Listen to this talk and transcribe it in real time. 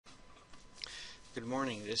Good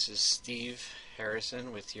morning, this is Steve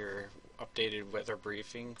Harrison with your updated weather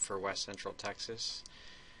briefing for West Central Texas.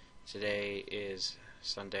 Today is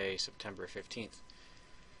Sunday, September 15th.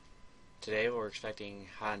 Today we're expecting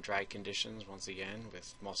hot and dry conditions once again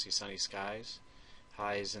with mostly sunny skies,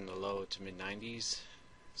 highs in the low to mid 90s,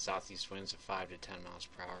 southeast winds of 5 to 10 miles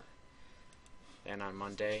per hour. Then on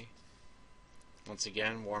Monday, once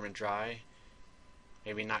again warm and dry,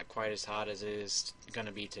 maybe not quite as hot as it is going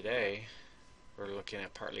to be today. We're looking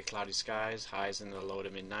at partly cloudy skies, highs in the low to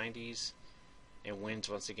mid 90s, and winds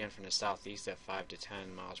once again from the southeast at 5 to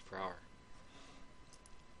 10 miles per hour.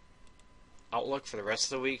 Outlook for the rest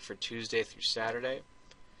of the week for Tuesday through Saturday.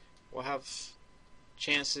 We'll have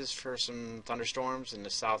chances for some thunderstorms in the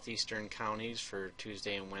southeastern counties for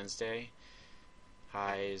Tuesday and Wednesday.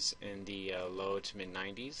 Highs in the low to mid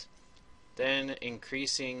 90s. Then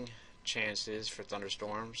increasing chances for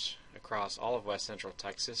thunderstorms across all of West Central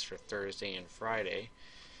Texas for Thursday and Friday,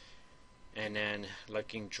 and then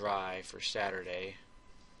looking dry for Saturday.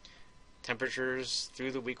 Temperatures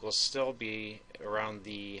through the week will still be around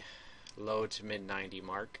the low to mid 90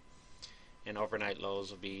 mark, and overnight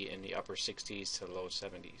lows will be in the upper 60s to low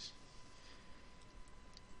 70s.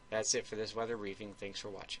 That's it for this weather briefing. Thanks for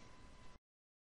watching.